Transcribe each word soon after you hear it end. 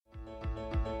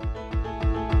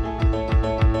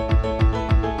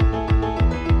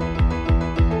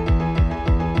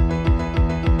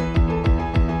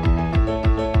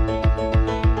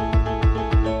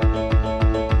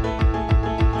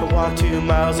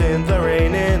in the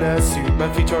rain in a suit,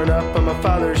 my feet torn up on my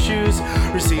father's shoes.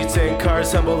 Receipts and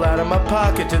cards tumbled out of my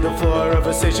pocket to the floor of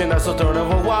a station. I still don't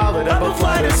have a wallet. Up a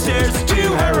flight of stairs to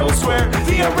Herald Square.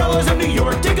 The umbrellas of New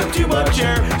York take up too much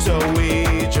air, so we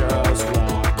just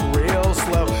walk real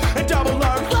slow and double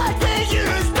arm like they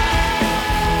used to.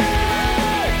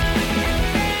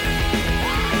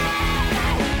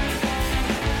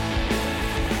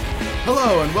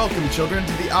 Hello and welcome, children,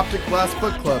 to the Optic Glass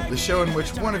Book Club, the show in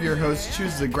which one of your hosts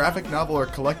chooses a graphic novel or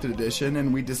collected edition,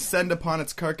 and we descend upon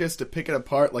its carcass to pick it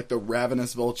apart like the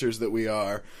ravenous vultures that we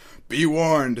are. Be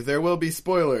warned, there will be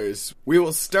spoilers. We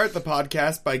will start the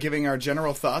podcast by giving our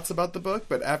general thoughts about the book,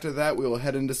 but after that we will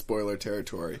head into spoiler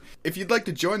territory. If you'd like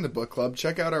to join the book club,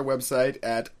 check out our website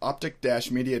at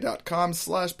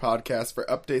optic-media.com/podcast for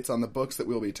updates on the books that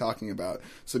we'll be talking about,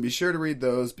 so be sure to read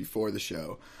those before the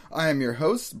show. I am your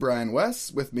host, Brian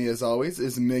West. With me, as always,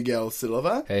 is Miguel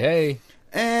Silva. Hey, hey.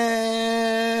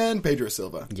 And Pedro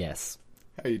Silva. Yes.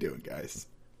 How you doing, guys?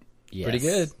 Yes. Pretty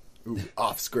good. Ooh,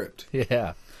 off script.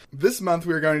 Yeah. This month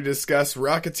we're going to discuss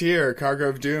Rocketeer, Cargo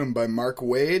of Doom by Mark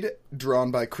Waid,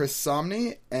 drawn by Chris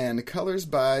Samnee, and colors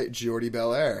by Jordie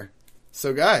Bellaire.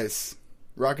 So guys,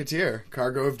 Rocketeer,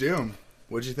 Cargo of Doom,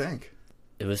 what'd you think?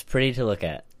 It was pretty to look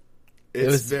at. It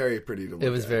was very pretty to look at. It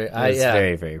was very,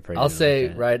 very, very pretty. I'll say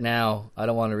right now, I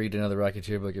don't want to read another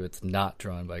Rocketeer book if it's not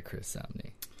drawn by Chris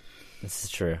Samnee. This is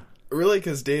true. Really,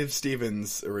 because Dave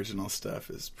Stevens' original stuff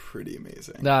is pretty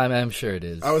amazing. No, I'm sure it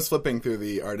is. I was flipping through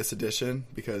the artist edition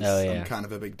because yeah. I'm kind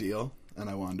of a big deal, and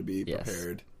I wanted to be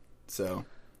prepared. So,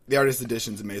 the artist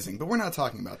edition's amazing, but we're not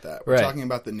talking about that. We're talking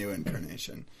about the new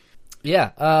incarnation.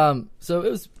 Yeah, so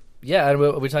it was,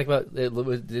 and we talked about,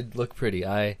 it did look pretty.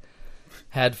 I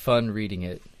had fun reading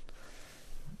it.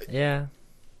 Yeah.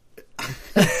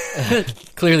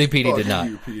 Clearly, Petey did not.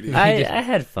 You, Petey. I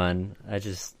had fun. I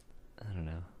don't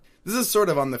know. This is sort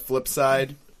of on the flip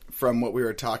side from what we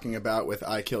were talking about with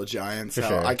I Kill Giants. For how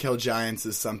sure. I Kill Giants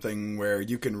is something where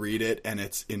you can read it and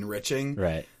it's enriching.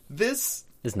 Right. This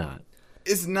It's not.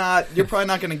 is not. You're probably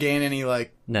not going to gain any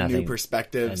Nothing. new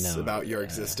perspectives No. about your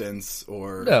existence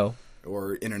or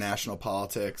international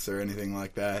politics or anything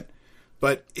like that.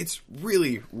 But it's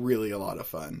really, really a lot of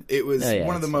fun. It was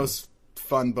one of the most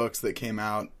fun books that came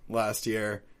out last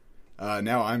year.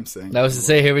 Now I'm saying. I was to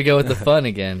say, here we go with the fun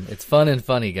again. It's fun and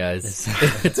funny, guys.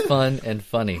 It's fun and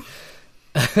funny.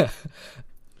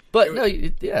 But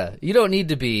you don't need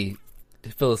to be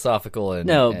philosophical and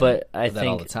but I that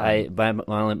all the think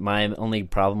time. my only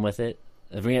problem with it.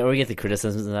 We get the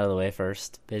criticisms out of the way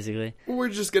first, basically. We're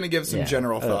just going to give some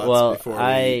general thoughts before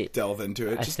we delve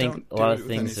into it. I Just think don't a lot do of it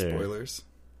with things any are. spoilers.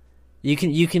 You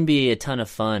can be a ton of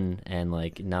fun and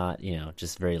not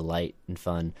just very light and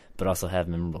fun, but also have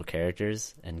memorable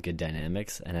characters and good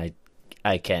dynamics. And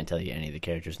I can't tell you any of the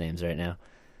characters' names right now,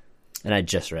 and I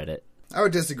just read it. I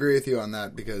would disagree with you on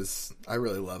that because I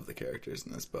really love the characters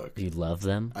in this book. You love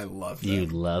them. I love them. You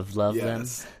love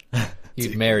yes. them.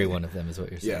 You'd marry one of them, is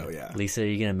what you're saying. Yeah. Lisa, are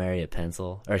you gonna marry a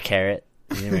pencil or a carrot?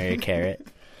 Are you gonna marry a carrot?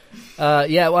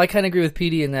 Well, I kind of agree with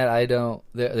Petey in that I don't.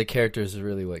 The characters is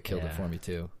really what killed it for me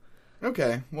too.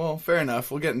 Okay, well, fair enough.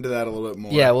 We'll get into that a little bit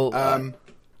more. Yeah, well,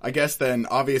 I guess then,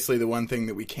 obviously, the one thing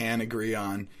that we can agree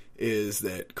on is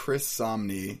that Chris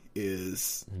Samnee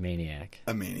is A maniac.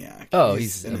 Oh,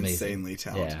 he's an amazing. insanely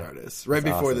talented Yeah. artist. Right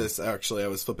That's before awesome. this, actually, I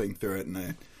was flipping through it,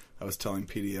 and I was telling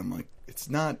Petey, I'm like, it's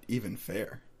not even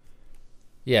fair.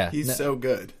 Yeah, He's so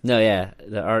good. No, yeah,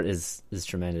 the art is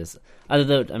tremendous.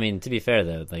 Although, I mean, to be fair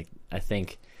though, I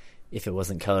think if it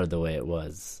wasn't colored the way it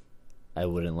was, I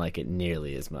wouldn't like it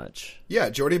nearly as much. Yeah,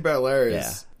 Jordie Bellaire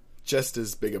is just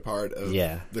as big a part of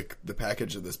the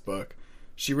package of this book.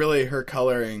 Her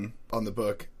coloring on the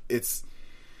book,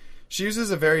 she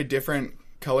uses a very different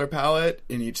color palette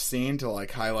in each scene to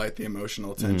highlight the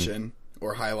emotional tension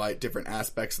or highlight different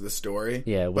aspects of the story.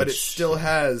 Yeah, but it still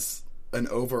has an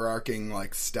overarching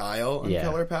style and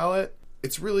color palette.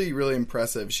 It's really, really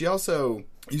impressive. She also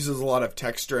uses a lot of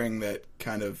texturing that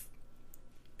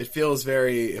it feels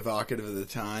very evocative of the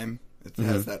time. It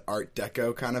has that Art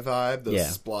Deco kind of vibe, those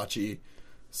splotchy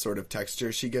sort of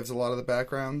textures she gives a lot of the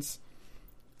backgrounds.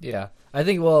 Yeah, I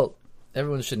think,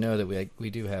 everyone should know that we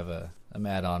do have a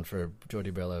mad on for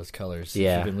Jordie Bellaire's colors.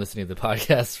 Yeah. If you've been listening to the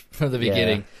podcast from the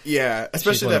beginning. Yeah,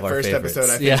 especially one that of our first favorites.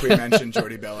 episode, I think we mentioned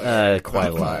Jordie Bellaire quite a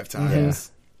about lot. 5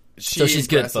 times. So she's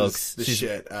good, impresses folks. the She's-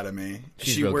 shit out of me.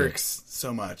 she's She real good. works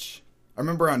so much. I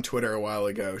remember on Twitter a while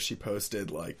ago, she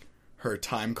posted her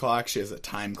time clock. She has a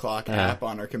time clock app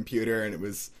on her computer, and it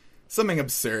was something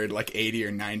absurd, 80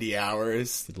 or 90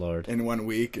 hours Good Lord. in 1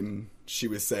 week, and she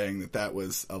was saying that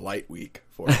was a light week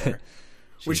for her.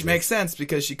 Which Jesus. makes sense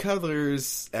because she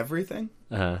colors everything.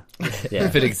 Yeah,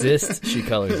 If it exists, she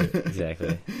colors it.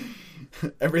 exactly.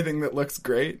 Everything that looks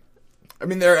great. I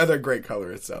mean, there are other great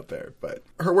colorists out there, but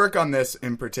her work on this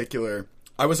in particular,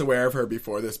 I was aware of her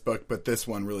before this book, but this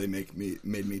one really made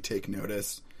me take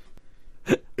notice.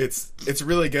 It's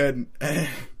really good.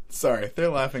 Sorry, they're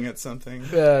laughing at something.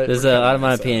 There's a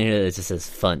onomatopoeia here that just says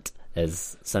 "funt"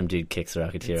 as some dude kicks a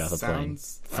Rocketeer off a plane.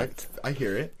 I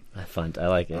hear it. Funt. I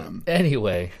like it.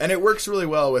 Anyway, And it works really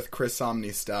well with Chris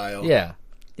Samnee's style. yeah,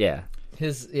 Yeah.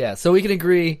 So we can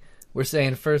agree. We're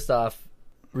saying first off,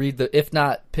 if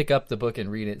not, pick up the book and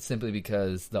read it simply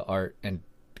because the art and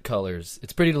colors.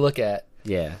 It's pretty to look at,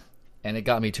 Yeah. and it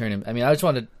got me turning. I mean,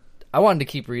 I wanted to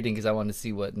keep reading because I wanted to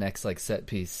see what next like set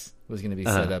piece was going to be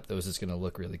set up that was just going to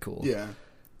look really cool. Yeah.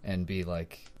 And be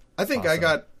like, I think I awesome.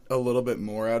 got a little bit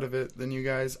more out of it than you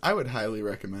guys. I would highly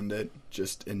recommend it,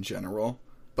 just in general.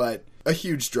 But a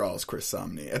huge draw is Chris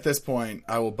Samnee. At this point,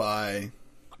 I will buy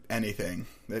anything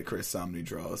that Chris Samnee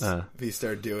draws. If he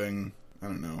started doing, I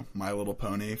don't know, My Little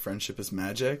Pony, Friendship is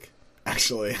Magic.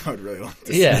 Actually, I would really like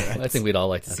to see that. I think we'd all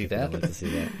like to see I'd that. like to see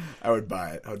that. I would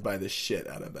buy it. I would buy the shit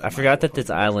out of that. I forgot that this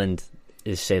island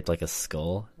is shaped like a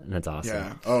skull, and that's awesome.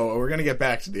 Yeah. Oh, we're going to get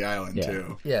back to the island, Yeah.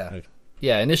 too. Yeah. Okay.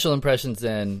 Yeah, initial impressions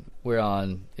then we're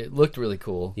on. It looked really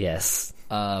cool. Yes.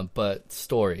 But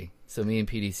story. So me and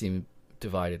PD seem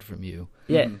divided from you.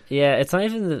 Yeah, yeah. It's not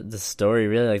even the story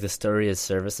really. Like the story is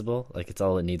serviceable. Like it's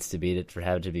all it needs to be for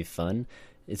have it to be fun.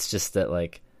 It's just that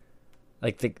like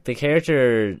the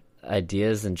character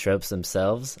ideas and tropes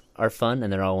themselves are fun,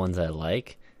 and they're all ones I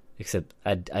like. Except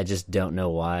I just don't know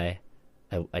why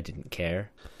I didn't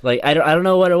care. Like I don't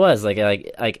know what it was. Like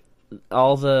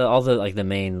all the like the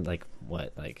main like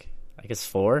what like I guess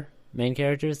 4 main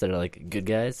characters that are like good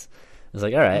guys. I was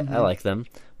like, all right, I like them,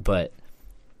 but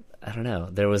I don't know.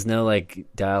 There was no like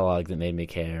dialogue that made me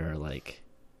care, or like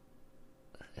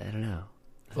I don't know.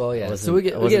 Well, yeah. wasn't- So we I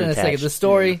get wasn't in a second. attached.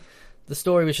 The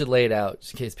story we should lay it out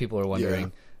just in case people are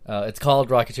wondering. It's called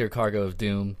Rocketeer Cargo of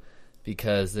Doom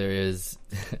because there is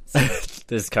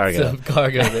This cargo. some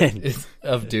cargo that is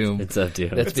of doom It's up to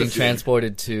that's being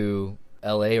transported to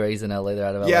L.A. Right? He's in L.A. They're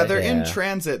out of L.A. Yeah, they're in Yeah.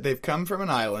 transit. They've come from an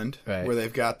island Right. where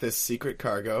they've got this secret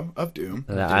cargo of doom.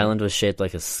 And the island was shaped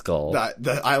like a skull.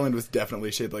 The island was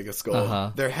definitely shaped like a skull.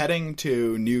 Uh-huh. They're heading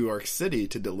to New York City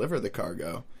to deliver the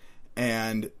cargo,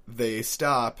 and they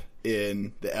stop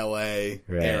in the L.A.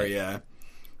 Right. area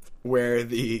where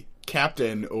the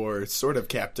captain, or sort of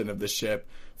captain of the ship,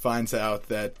 finds out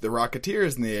that the Rocketeer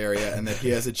is in the area and that he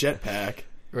has a jetpack.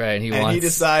 Right, and He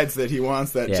decides that he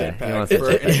wants that Yeah, he jetpack wants that for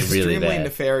jetpack an really extremely bad.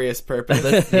 nefarious purpose.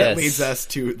 Yes. That leads us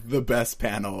to the best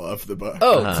panel of the book.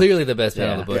 Oh, clearly the best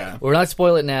panel of the book. Yeah. We're not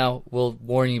spoil it now. We'll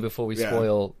warn you before we Yeah.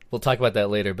 spoil. We'll talk about that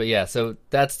later. But yeah, so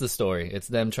that's the story. It's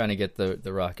them trying to get the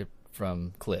rocket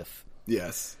from Cliff.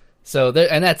 Yes. So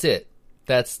there, and that's it.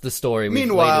 That's the story. We've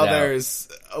Meanwhile, laid it out. there's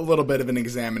a little bit of an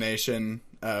examination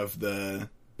of the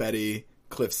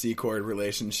Betty-Cliff Secord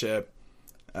relationship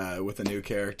with a new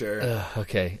character.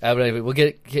 Okay, we'll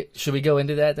get. Should we go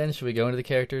into that then? Should we go into the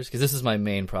characters? Because this is my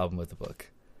main problem with the book.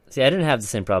 See, I didn't have the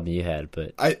same problem you had,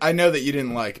 but I know that you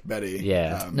didn't like Betty.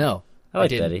 Yeah. No, I like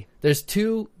didn't. Betty. There's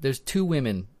two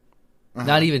women,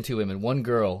 not even 2 women, 1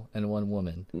 girl and 1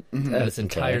 woman. In this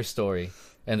entire story,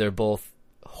 and they're both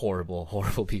horrible,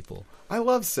 horrible people. I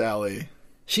love Sally.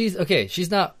 She's okay. She's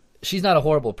not a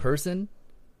horrible person,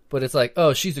 but it's like,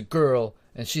 oh, she's a girl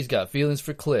and she's got feelings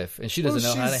for Cliff and she doesn't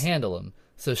know how to she's- handle him.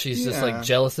 So she's just Yeah. like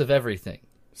jealous of everything.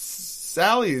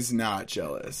 Sally's not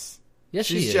jealous. Yes,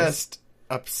 she She's is. just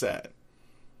upset.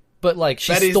 But like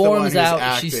she Betty's the one storms who's out. She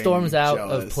acting storms out of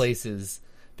jealous. places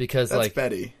because That's like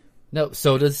Betty. no.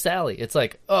 So does Sally. It's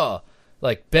like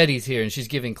like Betty's here and she's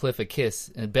giving Cliff a kiss,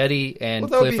 and Betty and Well,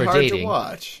 that would Cliff be are hard dating. to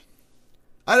watch.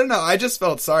 I don't know. I just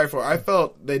felt sorry for her. I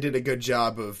felt they did a good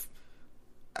job of.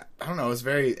 I don't know. I was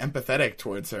very empathetic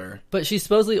towards her. But she's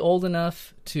supposedly old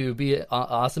enough to be an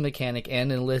awesome mechanic and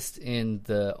enlist in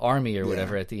the army or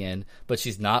whatever at the end. But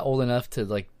she's not old enough to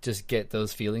like just get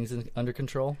those feelings under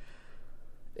control.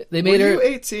 They made Were her. you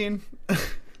 18?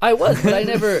 I was, but I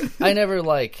never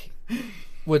like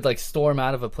would like storm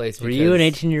out of a place. were you an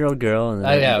 18-year-old girl in,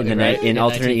 yeah, in, the, right, in in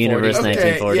alternate 1940s. universe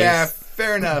Okay, 1940s? yeah,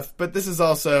 fair enough. But this is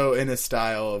also in a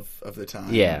style of the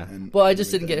time. Yeah. and Well, I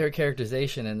just didn't everything. get her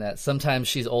characterization in that sometimes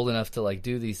she's old enough to like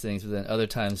do these things, but then other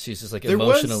times she's just like There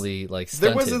was- emotionally like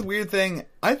There stunted. was a weird thing.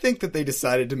 I think that they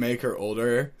decided to make her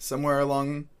older somewhere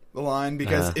along the line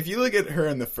because if you look at her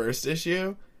in the first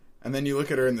issue and then you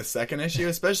look at her in the second issue,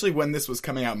 especially when this was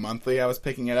coming out monthly, I was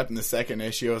picking it up in the second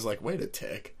issue. I was like, wait a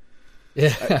tick.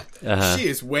 Yeah. She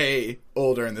is way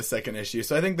older in the second issue,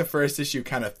 so I think the first issue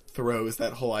kind of throws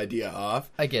that whole idea off.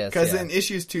 I guess, because yeah. in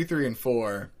issues 2, 3, and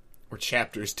 4, or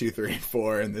chapters 2, 3, and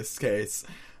 4 in this case,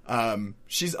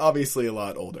 she's obviously a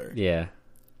lot older. Yeah.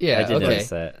 Yeah, I did okay. notice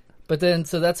that. But then,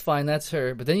 so that's fine, that's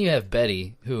her. But then you have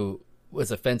Betty, who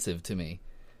was offensive to me.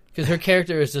 Because her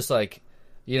character is just like,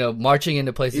 you know, marching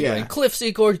into places going, Cliff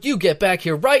Secord, you get back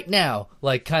here right now!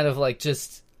 Like, kind of like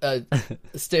just a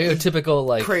stereotypical,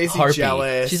 like, crazy harpy.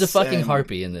 jealous. She's a fucking and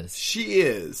harpy in this. She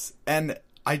is. And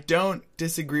I don't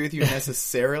disagree with you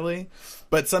necessarily,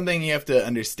 but something you have to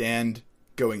understand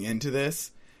going into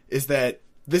this is that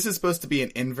this is supposed to be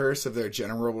an inverse of their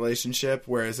general relationship,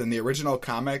 whereas in the original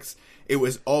comics, it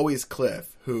was always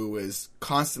Cliff who was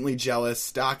constantly jealous,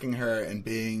 stalking her, and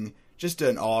being just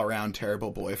an all-around terrible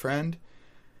boyfriend.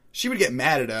 She would get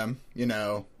mad at him, you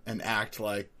know, and act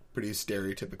like pretty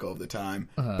stereotypical of the time.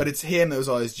 But it's him that was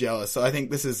always jealous. So I think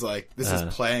this is is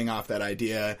playing off that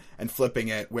idea and flipping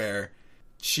it where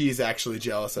she's actually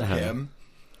jealous of him.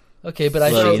 Okay, but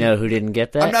I Well, feel... you know who didn't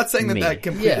get that? I'm not saying Me. that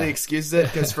completely Yeah. excuses it,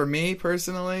 because for me,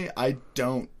 personally, I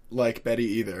don't like Betty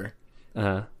either.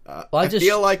 Uh-huh. Well, I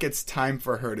feel like it's time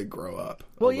for her to grow up.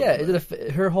 Well, yeah,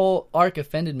 her whole arc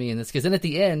offended me in this, because then at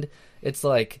the end, it's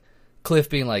like Cliff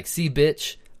being like, see,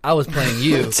 bitch, I was playing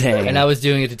you, Dang. and I was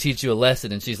doing it to teach you a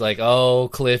lesson, and she's like, oh,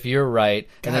 Cliff, you're right,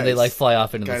 and then they like fly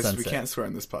off into the Guys, sunset. we can't swear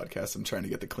on this podcast. I'm trying to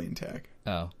get the clean tag.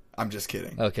 Oh, I'm just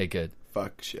kidding. okay, good.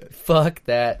 Fuck shit. Fuck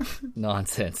that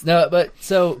nonsense. No, but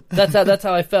so that's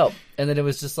how I felt, and then it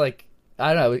was just like,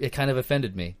 I don't know, it kind of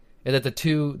offended me, and that the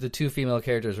two female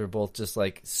characters were both just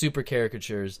like super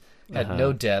caricatures, had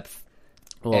no depth.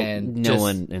 Well, and no just-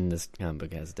 one in this comic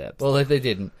book has depth. Well, they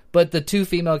didn't. But the two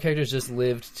female characters just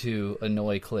lived to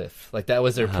annoy Cliff. Like, that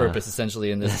was their purpose,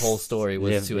 essentially, in this whole story,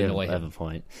 was to annoy I have him. a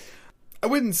point. I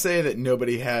wouldn't say that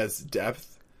nobody has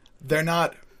depth. They're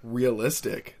not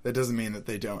realistic. That doesn't mean that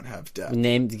they don't have depth.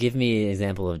 Give me an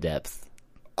example of depth.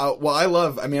 Well, I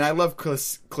love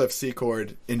Cliff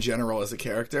Secord in general as a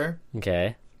character.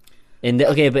 Okay. But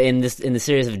in the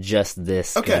series of just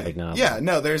this graphic novel. Yeah,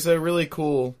 no, there's a really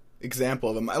cool example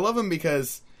of him. I love him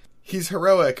because he's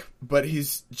heroic, but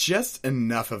he's just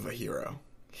enough of a hero.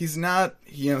 He's not,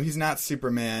 he's not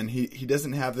Superman. He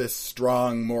doesn't have this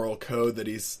strong moral code that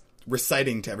he's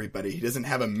reciting to everybody. He doesn't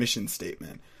have a mission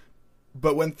statement.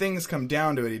 But when things come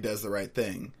down to it, he does the right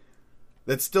thing.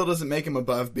 That still doesn't make him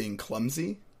above being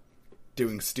clumsy,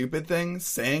 doing stupid things,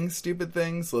 saying stupid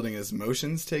things, letting his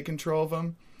emotions take control of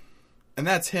him. And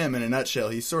that's him in a nutshell.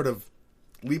 He sort of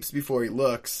leaps before he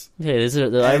looks. Okay,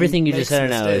 everything you makes just said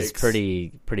now is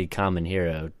mistakes. pretty common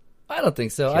hero. I don't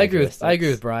think so. I agree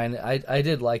with Brian. I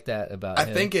did like that about him.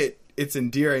 I think it's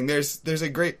endearing. There's a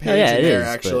great page yeah, in it there is,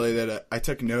 actually that I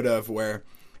took note of where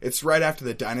it's right after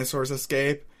the dinosaurs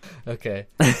escape. Okay.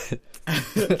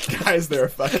 Guys, they're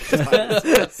fucking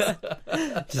dinosaurs.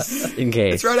 Just in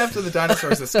case. It's right after the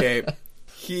dinosaurs escape.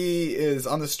 He is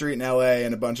on the street in L.A.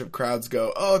 and a bunch of crowds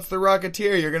go, "Oh, it's the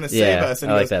Rocketeer! You're gonna save us!"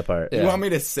 And I he like goes, that part. You Yeah. want me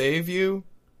to save you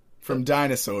from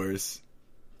dinosaurs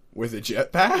with a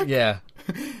jetpack? Yeah.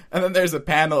 And then there's a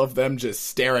panel of them just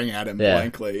staring at him Yeah.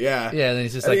 blankly. Yeah. Yeah, and then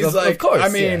he's just And like, he's of course. I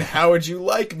mean, yeah. how would you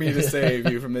like me to save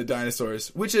you from the dinosaurs?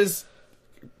 Which is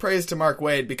praise to Mark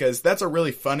Waid, because that's a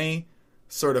really funny,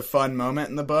 sort of fun moment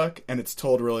in the book, and it's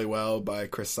told really well by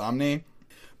Chris Somney.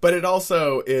 But it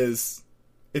also is,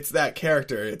 it's that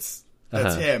character.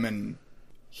 That's him, and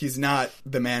he's not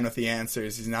the man with the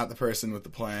answers. He's not the person with the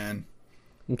plan.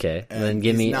 Okay, And then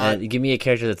give he's me a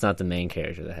character that's not the main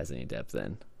character that has any depth.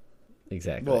 Then,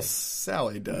 exactly. Well,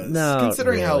 Sally does. No,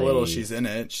 Considering how little really. she's in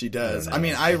it, she does. I don't I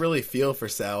mean, know. I really feel for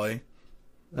Sally.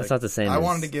 That's not the same. I as,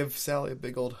 wanted to give Sally a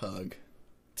big old hug.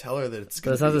 Tell her that it's But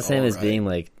going it's to not be the same all as right. being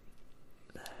like.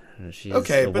 She's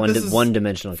Okay, a but this is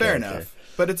one-dimensional fair character. enough.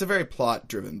 But it's a very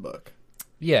plot-driven book.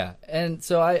 Yeah, and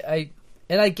so I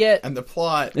get... And the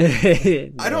plot...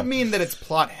 I I don't mean that it's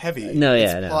plot-heavy. No, yeah,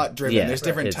 It's no. plot-driven. Yeah, There's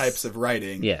different it's- types of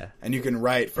writing. Yeah. And you can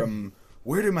write from,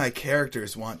 where do my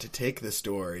characters want to take the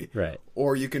story? Right.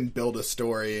 Or you can build a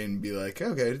story and be like,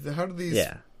 okay, how do these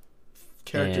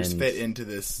characters And fit into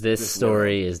this This world?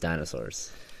 story is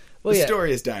dinosaurs. Well, The yeah,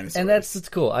 story is dinosaurs. and that's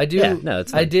cool. I do... Yeah, no,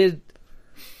 it's fine.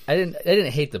 I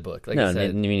didn't hate the book, like No, I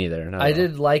said. me neither. Not I at all.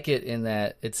 did like it in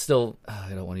that it's still. I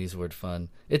don't want to use the word fun.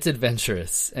 It's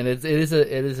adventurous, and it is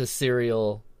a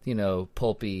serial,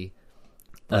 pulpy,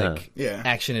 like Yeah.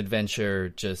 action adventure.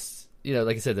 Just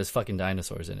like I said, there's fucking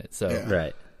dinosaurs in it, so Yeah.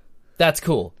 Right. that's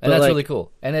cool, and But, that's like- really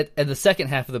cool. And the second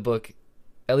half of the book,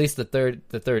 at least the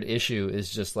third issue, is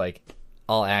just like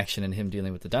all action and him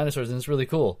dealing with the dinosaurs, and it's really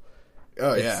cool.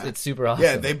 Oh, It's, yeah. it's super awesome.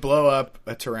 Yeah, they blow up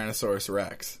a Tyrannosaurus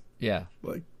Rex. yeah.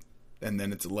 Like, and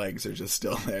then its legs are just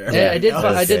still there. Yeah, Everything I did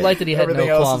else- like that he had everything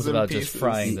no else qualms is in about just pieces.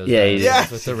 frying those Yeah, guys Yeah.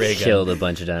 with the ray gun. Killed a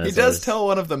bunch of dinosaurs. He does tell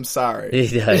one of them sorry.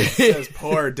 He does. He says,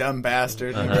 "Poor dumb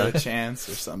bastard, you got a chance,"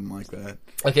 or something like that.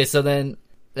 Okay, so then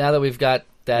now that we've got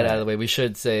that out of the way, we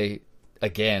should say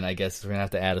again, I guess we're gonna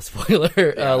have to add a spoiler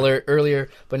alert earlier,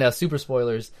 but now super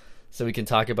spoilers, so we can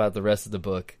talk about the rest of the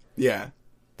book. Yeah,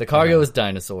 The cargo is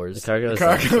dinosaurs. Cargo is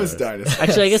Cargo's dinosaurs. dinosaurs.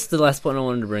 Actually, I guess the last point I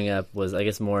wanted to bring up was, I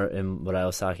guess, more in what I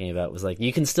was talking about was like,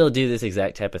 you can still do this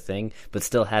exact type of thing, but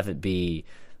still have it be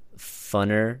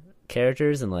funner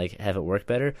characters and like have it work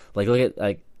better. Like, look at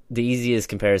like the easiest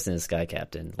comparison is Sky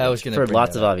Captain. I was gonna for bring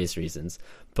lots that of up. obvious reasons,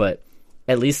 but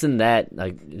at least in that,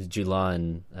 like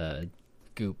Julan,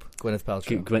 Goop. Gwyneth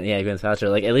Paltrow. Gwyneth Paltrow,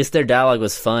 like at least their dialogue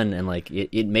was fun and like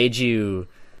it made you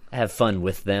have fun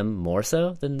with them more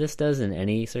so than this does in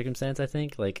any circumstance. I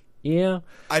think, like, you know,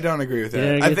 I don't agree with You don't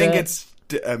that. agree I with think that?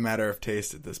 it's a matter of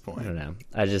taste at this I point. don't know.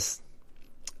 I guess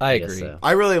agree. so.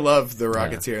 I really love the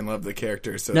Rocketeer and love the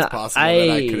character, so No, it's possible that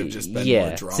I could have just been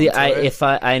more drawn See, to it. if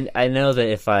I know that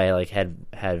if I like had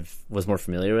was more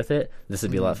familiar with it, this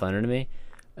would be a lot funner to me,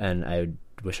 and I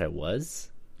wish I was.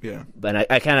 Yeah.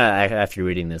 But I kind of after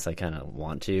reading this, I kind of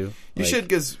want to. You like, should,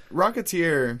 because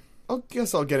Rocketeer, I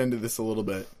guess I'll get into this a little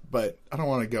bit, but I don't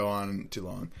want to go on too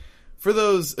long. For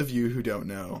those of you who don't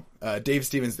know, Dave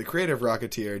Stevens, the creator of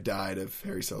Rocketeer, died of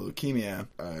hairy cell leukemia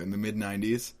in the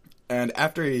mid-90s. And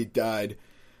after he died,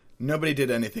 nobody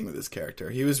did anything with his character.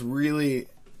 He was really,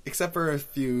 except for a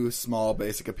few small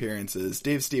basic appearances,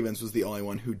 Dave Stevens was the only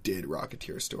one who did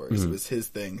Rocketeer stories. It was his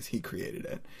thing. He created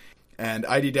it. And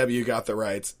IDW got the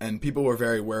rights, and people were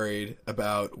very worried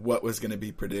about what was going to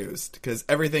be produced, because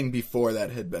everything before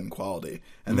that had been quality.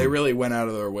 And they really went out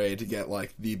of their way to get,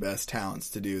 like, the best talents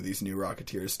to do these new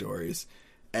Rocketeer stories.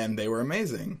 And they were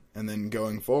amazing. And then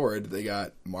going forward, they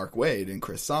got Mark Waid and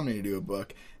Chris Samnee to do a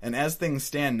book. And as things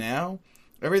stand now,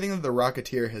 everything that the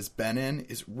Rocketeer has been in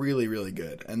is really, really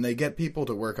good. And they get people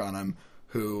to work on them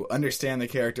who understand the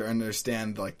character,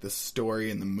 understand, like, the story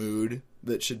and the mood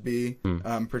that should be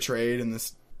portrayed in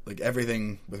this. Like,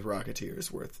 everything with Rocketeer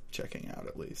is worth checking out,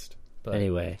 at least. But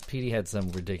Anyway. Petey had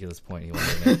some ridiculous point he wanted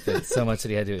to make. That so much that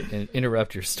he had to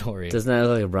interrupt your story. Doesn't that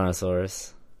look like a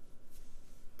brontosaurus?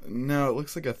 No, it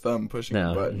looks like a thumb pushing a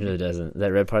No, it button. really doesn't.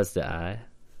 That red part's the eye.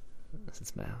 That's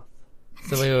its mouth.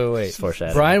 So wait. It's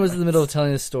foreshadowing. Brian was in the middle of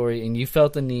telling his story, and you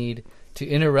felt the need to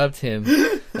interrupt him.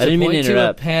 I didn't mean to point to a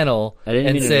interrupt. panel I didn't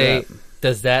and mean to say, interrupt.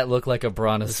 "Does that look like a It's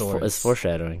brontosaurus?"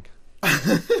 foreshadowing.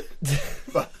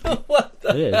 What the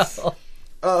It is. hell?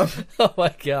 Um, Oh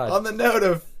my god! on the note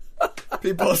of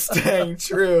people staying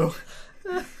true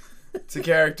to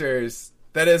characters,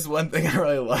 that is one thing I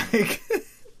really like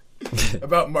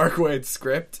about Mark Waid's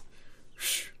script.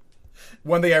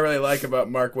 One thing I really like about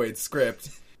Mark Waid's script,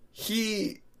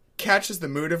 he catches the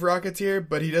mood of Rocketeer,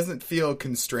 but he doesn't feel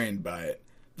constrained by it.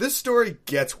 This story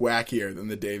gets wackier than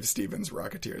the Dave Stevens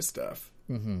Rocketeer stuff.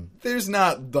 Mm-hmm. There's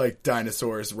not, like,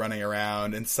 dinosaurs running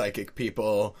around and psychic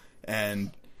people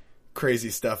and crazy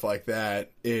stuff like that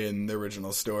in the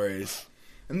original stories.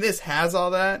 And this has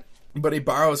all that, but he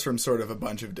borrows from sort of a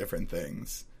bunch of different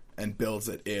things and builds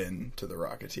it into the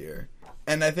Rocketeer.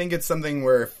 And I think it's something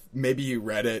where if maybe you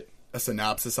read it, a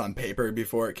synopsis on paper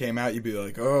before it came out, you'd be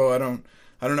like, oh, I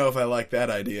don't know if I like that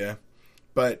idea.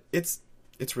 But it's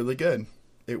really good.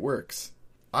 It works.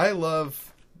 I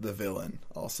love the villain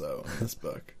also in this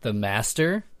book. The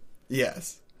Master.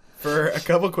 Yes. For a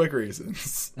couple quick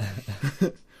reasons.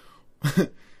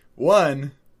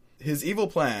 One, his evil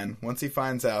plan, once he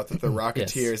finds out that the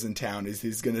Rocketeer is in town, is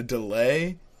he's going to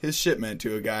delay his shipment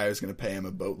to a guy who's going to pay him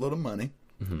a boatload of money,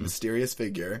 a mysterious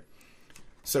figure,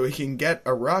 so he can get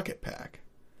a rocket pack.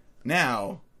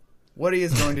 Now, what he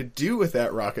is going to do with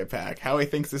that rocket pack, how he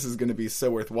thinks this is going to be so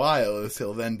worthwhile, is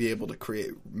he'll then be able to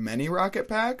create many rocket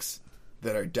packs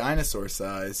that are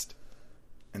dinosaur-sized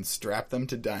and strap them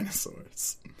to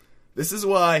dinosaurs. This is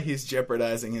why he's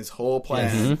jeopardizing his whole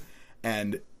plan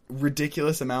and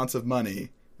ridiculous amounts of money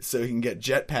so he can get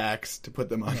jetpacks to put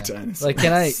them on dinosaurs. Like,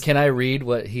 can I read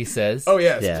what he says? Oh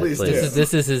yes, Yeah, please please. do.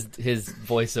 This is his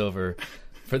voiceover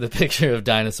for the picture of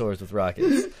dinosaurs with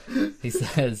rockets. He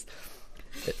says,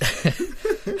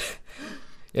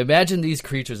 "Imagine these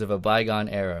creatures of a bygone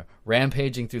era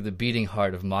rampaging through the beating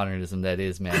heart of modernism that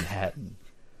is Manhattan."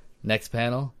 Next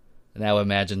panel. Now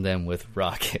imagine them with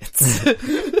rockets.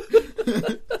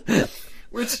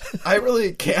 Which I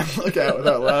really can't look at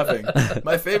without laughing.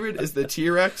 My favorite is the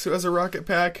T-Rex who has a rocket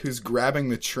pack, who's grabbing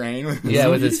the train with his Yeah,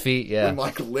 with feet his feet, yeah. and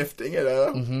like lifting it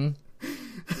up.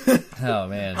 Oh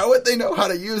man. How would they know how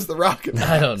to use the rocket pack?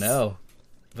 I don't know.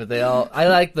 But they all, I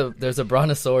like there's a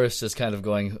brontosaurus just kind of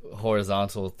going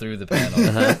horizontal through the panel.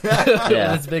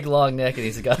 Yeah. With his big long neck, and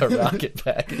he's got a rocket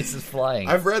back, and he's just flying.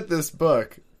 I've read this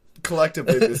book,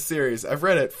 collectively this series. I've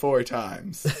read it 4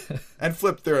 times and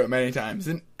flipped through it many times.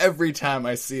 And every time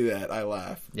I see that, I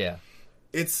laugh. Yeah.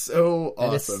 It's so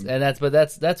And awesome.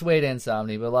 that's Wade and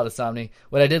Somni, but a lot of Somni.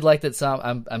 What I did like that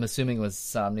I'm assuming was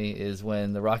Somni is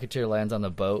when the Rocketeer lands on the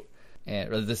boat,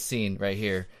 or this scene right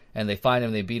here, and they find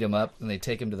him, they beat him up, and they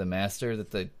take him to the Master.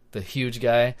 That the huge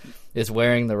guy is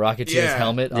wearing the Rocketeer's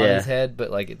helmet on his head, but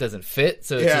like it doesn't fit,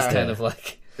 so it's just kind of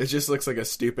like it just looks like a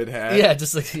stupid hat. I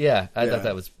thought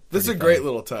that was this is a pretty great funny.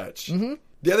 little touch. Mm-hmm.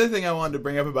 The other thing I wanted to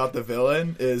bring up about the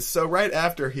villain is, so right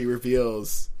after he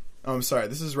reveals, I'm sorry,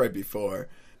 this is right before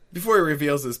he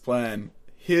reveals his plan,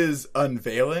 his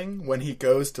unveiling when he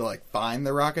goes to like find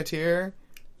the Rocketeer,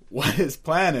 what his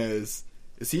plan is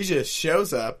he just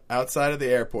shows up outside of the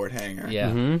airport hangar. Yeah.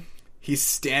 Mm-hmm. He's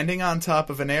standing on top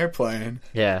of an airplane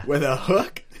Yeah. with a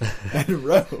hook and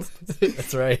rope.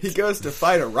 That's right. He goes to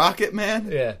fight a rocket man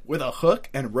Yeah. with a hook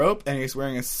and rope, and he's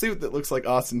wearing a suit that looks like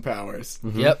Austin Powers.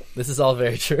 Yep, this is all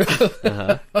very true.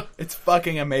 It's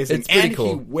fucking amazing. It's pretty and cool.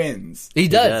 he wins. He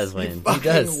does does. win. He He fucking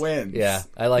does. wins. Yeah,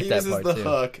 I like that part, He uses the too.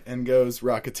 hook and goes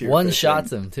Rocketeer One fishing.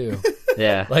 shots him too.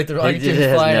 Yeah. Like the He just Rocketeer's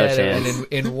has flying no at him, chance. and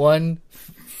in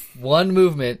one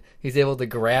movement, he's able to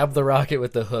grab the rocket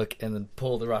with the hook and then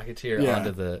pull the Rocketeer Yeah.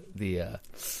 onto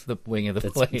the wing of the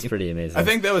It's, plane. it's pretty amazing. I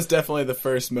think that was definitely the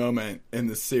first moment in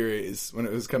the series when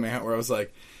it was coming out where I was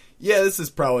like, yeah, this is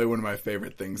probably one of my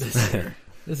favorite things this year.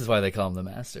 This is why they call him the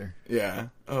Master. Yeah.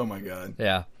 Oh my god.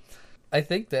 Yeah, I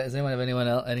think that. Does anyone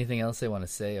have anything else they want to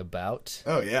say about?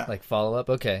 Oh yeah. Like follow up?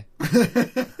 Okay,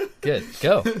 good.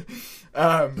 Go.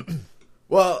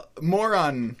 Well, more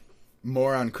on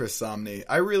Chris Samnee.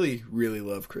 I really, really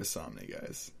love Chris Samnee,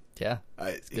 guys. Yeah,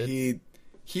 good.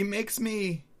 He makes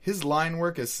me, his line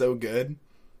work is so good.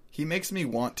 He makes me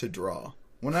want to draw.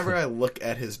 Whenever I look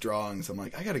at his drawings, I'm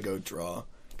like, I gotta go draw.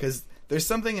 Because there's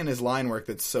something in his line work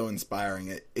that's so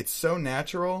inspiring. It's so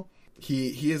natural.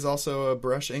 He is also a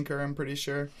brush inker, I'm pretty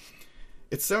sure.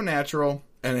 It's so natural,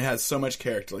 and it has so much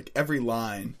character. Like, every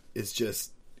line is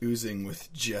just oozing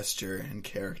with gesture and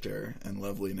character and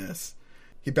loveliness.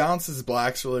 He balances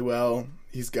blacks really well.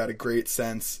 He's got a great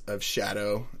sense of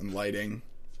shadow and lighting.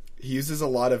 He uses a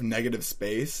lot of negative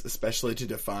space, especially to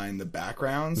define the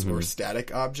backgrounds or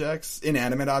static objects.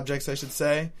 Inanimate objects, I should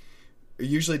say, are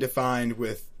usually defined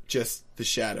with just the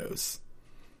shadows.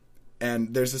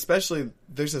 And there's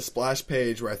a splash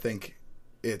page where I think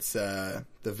it's the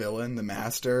villain, the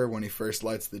Master, when he first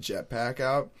lights the jetpack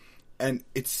out. And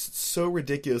it's so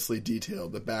ridiculously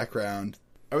detailed, the background.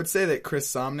 I would say that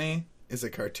Chris Samnee is a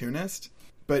cartoonist,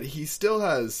 but he still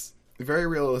has very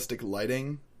realistic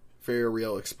lighting, very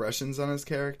real expressions on his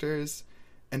characters,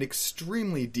 and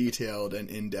extremely detailed and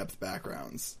in-depth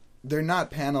backgrounds. They're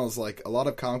not panels like a lot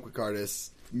of comic book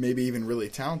artists, maybe even really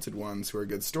talented ones who are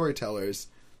good storytellers.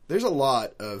 There's a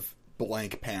lot of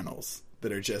blank panels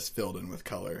that are just filled in with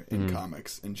color in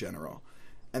comics in general.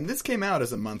 And this came out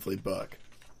as a monthly book.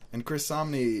 And Chris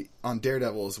Samnee, on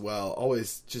Daredevil as well,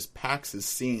 always just packs his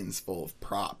scenes full of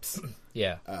props.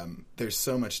 Yeah. There's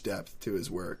so much depth to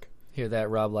his work. Hear that,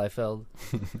 Rob Liefeld?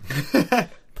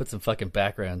 Put some fucking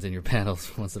backgrounds in your panels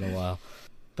once in a while.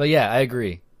 But yeah, I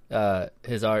agree.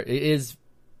 His art it is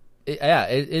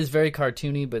very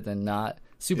cartoony, but then not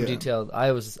super detailed.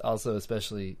 I was also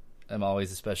I'm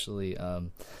always especially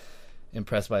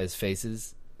impressed by his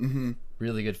faces. Mm-hmm.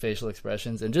 Really good facial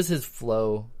expressions, and just his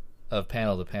flow of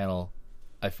panel to panel.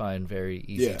 I find very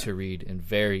easy to read and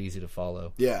very easy to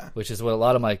follow. Yeah, which is what a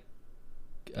lot of my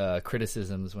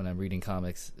criticisms when I'm reading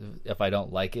comics, if I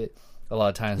don't like it, a lot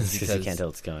of times is because you can't tell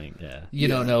what's going. Yeah, you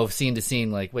don't know scene to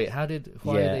scene. Like, wait, why are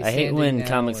they? I hate when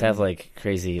comics and... have like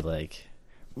crazy like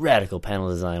radical panel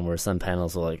design where some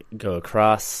panels will like go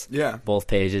across both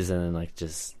pages and then like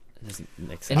just doesn't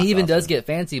make sense. And he even does often. get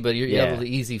fancy, but you're able to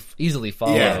easily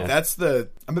follow. Yeah,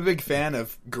 I'm a big fan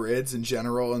of grids in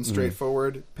general and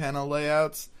straightforward panel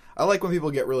layouts. I like when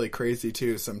people get really crazy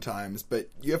too sometimes, but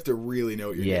you have to really know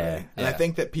what you're doing. And I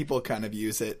think that people kind of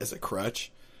use it as a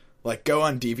crutch. Like, go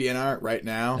on DeviantArt right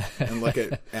now and look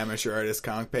at amateur artist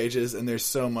comic pages, and there's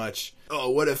so much,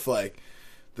 what if, like,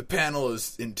 the panel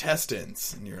is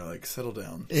intestines? And you're like, settle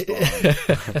down,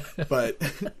 Spawn. But,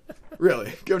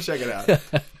 really, go check it out.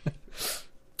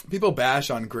 People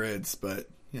bash on grids, but,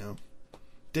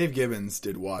 Dave Gibbons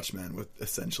did Watchmen with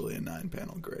essentially a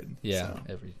 9-panel grid. Yeah,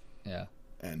 so.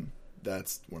 And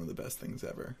that's one of the best things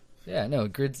ever. Yeah, no,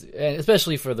 grids, and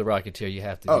especially for the Rocketeer, you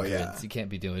have to do grids. Yeah. You can't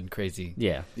be doing crazy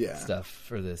yeah. stuff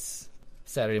for this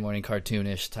Saturday morning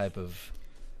cartoonish type of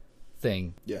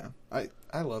thing. Yeah,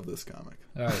 I love this comic.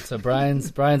 All right, so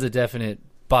Brian's a definite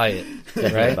buy it,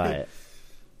 right? Buy it.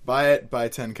 Buy it. Buy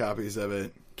 10 copies of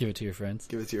it. Give it to your friends.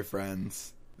 Give it to your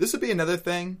friends. This would be another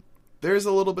thing. There's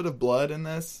a little bit of blood in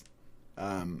this.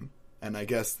 And I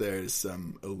guess there's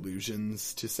some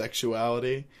allusions to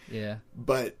sexuality. Yeah.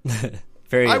 But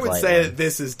Very I would light say one. that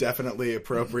this is definitely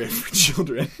appropriate for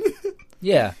children.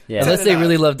 Yeah. Yeah. Unless 10 they and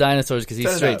really up. love dinosaurs because he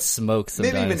 10 and straight up. smokes some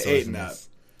Maybe even dinosaurs 8 in and up. this.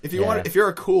 If you Yeah. if you're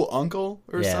a cool uncle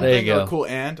or Yeah. There you something, or go. a cool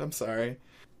aunt, I'm sorry,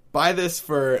 buy this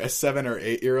for a 7 or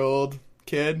 8-year-old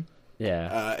kid.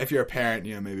 Yeah. If you're a parent,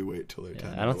 maybe wait till they're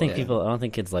 10. I don't think Yeah. I don't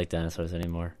think kids like dinosaurs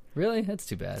anymore. Really? That's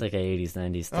too bad. It's like a 80s,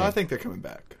 90s thing. Oh, I think they're coming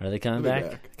back. Are they coming They'll be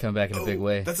back? Come back in a big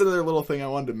way. That's another little thing I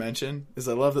wanted to mention, is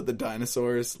I love that the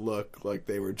dinosaurs look like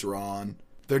they were drawn.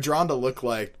 They're drawn to look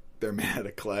like they're made out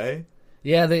of clay.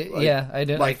 Yeah, I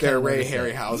don't Like they're kinda Ray noticed that.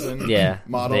 Harryhausen Yeah.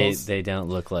 models. They don't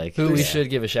look like Who we Yeah. should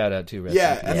give a shout out to. Rest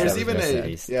Yeah, in peace. and Yeah, there's it even was a Rest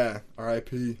in Peace.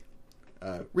 R.I.P.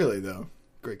 Really though,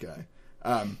 great guy.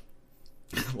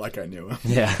 Like I knew him.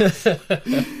 Yeah.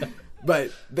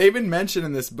 But they even mention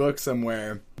in this book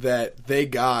somewhere that they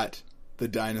got the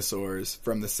dinosaurs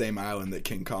from the same island that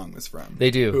King Kong was from. They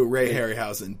do. Who Ray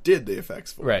Harryhausen did the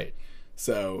effects for. Right.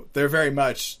 So they're very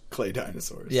much clay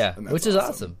dinosaurs. Yeah, and that's which is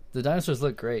awesome. The dinosaurs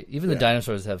look great. Even the Yeah.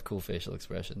 dinosaurs have cool facial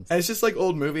expressions. And it's just like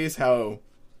old movies, how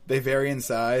they vary in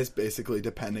size basically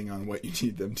depending on what you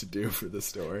need them to do for the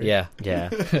story. Yeah. Yeah.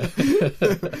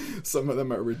 Some of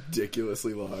them are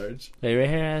ridiculously large. Wait, Ray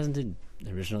Harryhausen did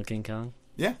the original King Kong?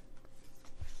 Yeah.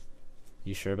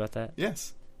 You sure about that?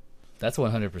 Yes. That's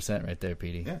 100% right there,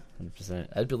 Petey. Yeah. 100%.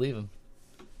 I'd believe him.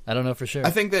 I don't know for sure.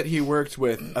 I think that he worked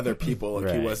with other people. Like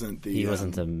Right. he wasn't the He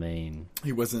wasn't the main.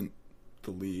 he wasn't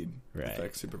the lead Right.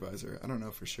 effects supervisor. I don't know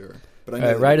for sure. But I All know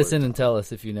right, that write he us in worked and tell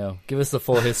us if you know. Give us the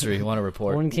full history. You want to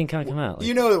report. When did King Kong come out? on-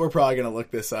 You know that we're probably going to look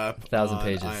this up 1,000 on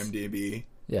pages. IMDb.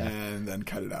 Yeah. And then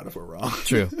cut it out if we're wrong.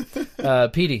 True.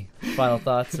 Petey, final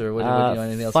thoughts or what,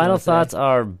 anything else? Final you thoughts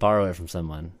are borrow it from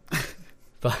someone.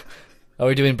 Are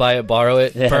we doing buy it, borrow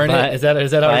it, Yeah, burn buy- it? Is that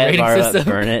our Buy it, rating borrow system? it,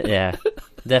 burn it. Yeah,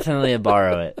 definitely a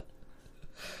borrow it.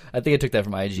 I think I took that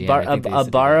from IGN. I think they used to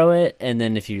do Borrow it, and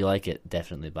then if you like it,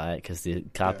 definitely buy it because the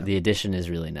Yeah. the edition is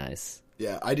really nice.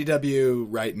 Yeah, IDW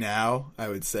right now, I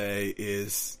would say,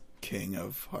 is king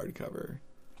of hardcover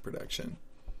production.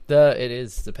 It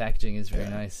is. The packaging is very Yeah.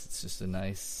 nice. It's just a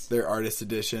nice. Their artist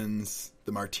editions,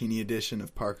 the Martini edition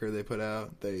of Parker they put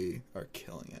out, they are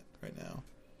killing it right now.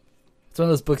 It's one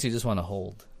of those books you just want to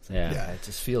hold. Yeah, Yeah. It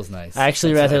just feels nice. I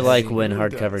actually That's rather nice. like when It really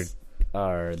hardcover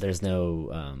does. there's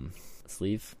no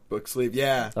sleeve. Book sleeve,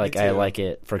 yeah. Like me I too. like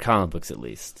it for comic books at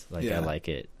least. Like Yeah. I like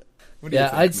it. What do you Yeah,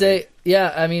 think, I'd Nick? say,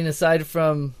 yeah, I mean, aside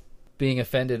from being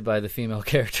offended by the female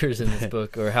characters in this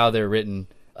book or how they're written,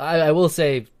 I will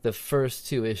say the first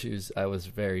 2 issues I was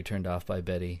very turned off by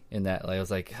Betty in that. Like, I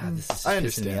was like, God, this is just I pissing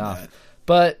understand me off. that.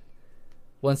 But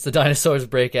once the dinosaurs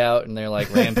break out and they're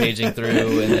like rampaging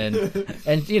through and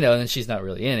then she's not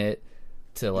really in it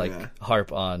to like Yeah.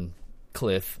 harp on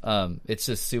Cliff. It's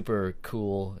just super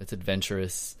cool. It's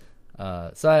adventurous.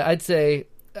 So I'd say,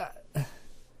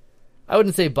 I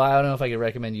wouldn't say buy. I don't know if I could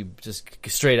recommend you just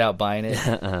straight out buying it,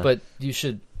 but you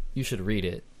should read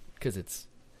it because it's.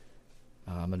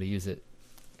 I'm going to use it.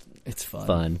 It's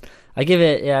fun. I give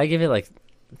it like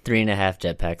 3.5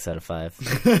 jetpacks out of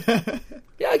 5.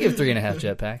 Yeah, I give 3.5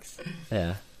 jetpacks.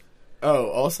 Yeah. Oh,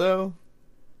 also,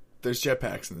 there's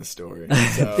jetpacks in the story.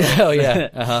 So Oh yeah.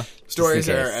 Uh-huh. stories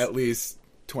Just in are case. at least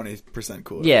 20%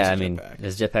 cooler. Yeah, than I mean, jetpack.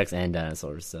 there's jetpacks and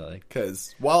dinosaurs, so like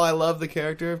Because while I love the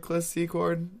character of Cliff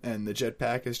Secord and the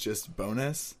jetpack is just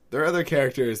bonus, there are other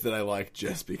characters that I like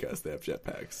just because they have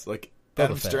jetpacks. Like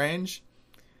Adam Fett. Strange.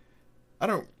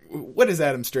 What is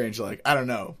Adam Strange like? I don't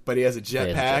know. But he has a he has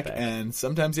a jetpack, jetpack. and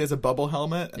sometimes he has a bubble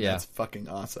helmet, and Yeah. that's fucking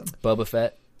awesome. Boba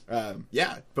Fett.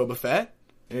 Yeah, Boba Fett.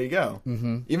 There you go.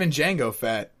 Mm-hmm. Even Jango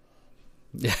Fett.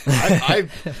 Yeah. I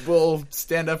will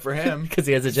stand up for him. Because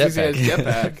he has a Because jetpack. he has a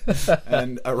jetpack,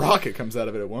 and a rocket comes out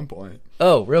of it at one point.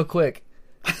 Oh, real quick.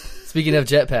 Speaking of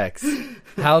jetpacks,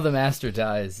 how the Master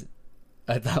dies,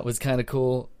 I thought was kind of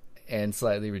cool and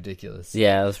slightly ridiculous.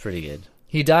 yeah, it was pretty good.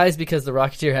 He dies because the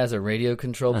Rocketeer has a radio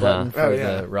control button for Oh,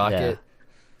 yeah. the rocket. Yeah.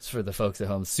 It's for the folks at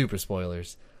home. Super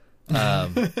spoilers.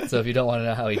 So if you don't want to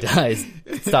know how he dies,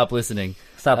 stop listening.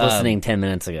 Stop listening 10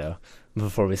 minutes ago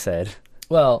before we said.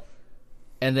 Well,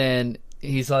 and then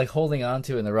he's like holding on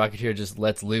to it, and the Rocketeer just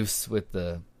lets loose with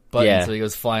the button, Yeah. so he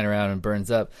goes flying around and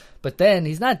burns up. But then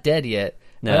he's not dead yet.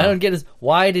 No. What I don't get is,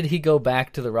 why did he go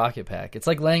back to the rocket pack? It's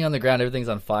like laying on the ground, everything's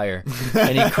on fire,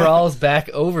 and he crawls back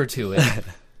over to it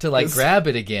to like grab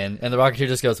it again, and the Rocketeer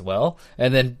just goes, well,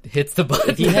 and then hits the button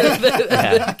and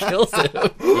then kills him.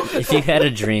 If you had a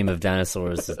dream of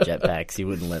dinosaurs with jetpacks, you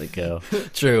wouldn't let it go.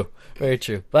 True. Very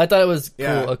true. But I thought it was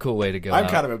Yeah. a cool way to go I'm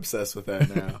out. kind of obsessed with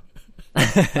that now.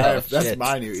 That's shit.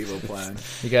 my new evil plan.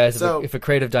 You guys, So- if a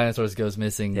crate of dinosaurs goes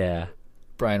missing, Yeah.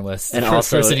 Brian West, And the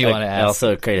first also, person you want to ask.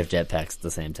 also a crate of jetpacks at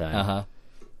the same time. Uh-huh.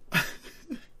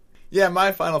 Yeah,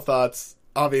 my final thoughts.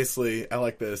 Obviously, I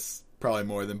like this probably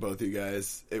more than both you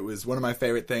guys. It was one of my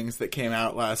favorite things that came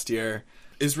out last year.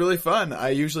 It's really fun. I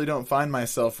usually don't find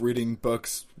myself reading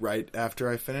books right after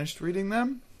I finished reading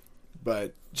them.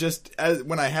 But just as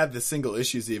when I had the single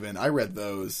issues even, I read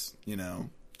those,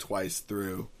 twice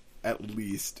through at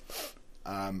least.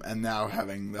 And now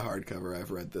having the hardcover,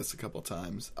 I've read this a couple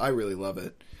times. I really love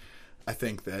it. I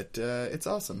think that it's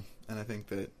awesome. And I think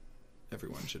that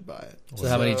everyone should buy it. So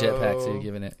how many jetpacks are you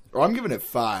giving it? Oh, I'm giving it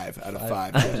 5 out of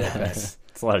 5 jetpacks.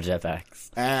 It's a lot of jetpacks.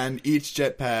 And each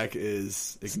jetpack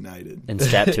is ignited. And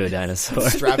strapped to a dinosaur.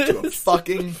 Strapped to a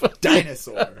fucking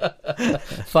dinosaur.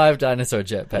 5 dinosaur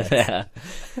jetpacks. Yeah.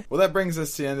 Well, that brings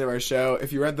us to the end of our show.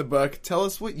 If you read the book, tell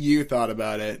us what you thought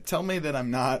about it. Tell me that I'm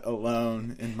not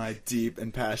alone in my deep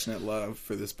and passionate love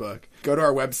for this book. Go to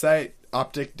our website,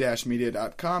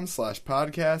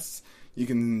 optic-media.com/podcasts. You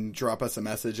can drop us a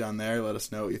message on there, let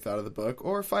us know what you thought of the book,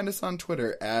 or find us on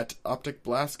Twitter at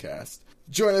OpticBlastcast.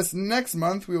 Join us next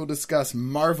month. We will discuss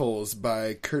Marvels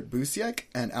by Kurt Busiek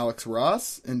and Alex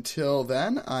Ross. Until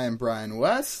then, I am Brian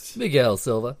West. Miguel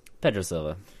Silva. Pedro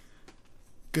Silva.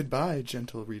 Goodbye,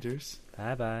 gentle readers.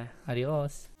 Bye-bye.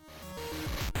 Adios.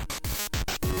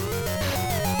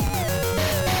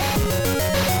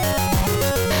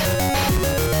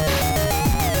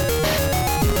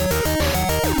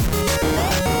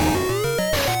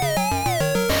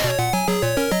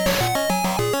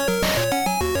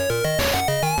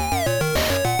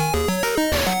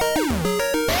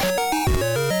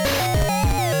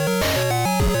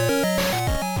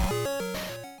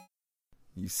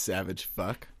 You savage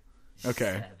fuck.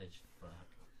 Okay.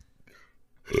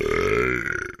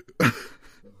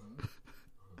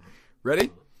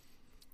 Ready?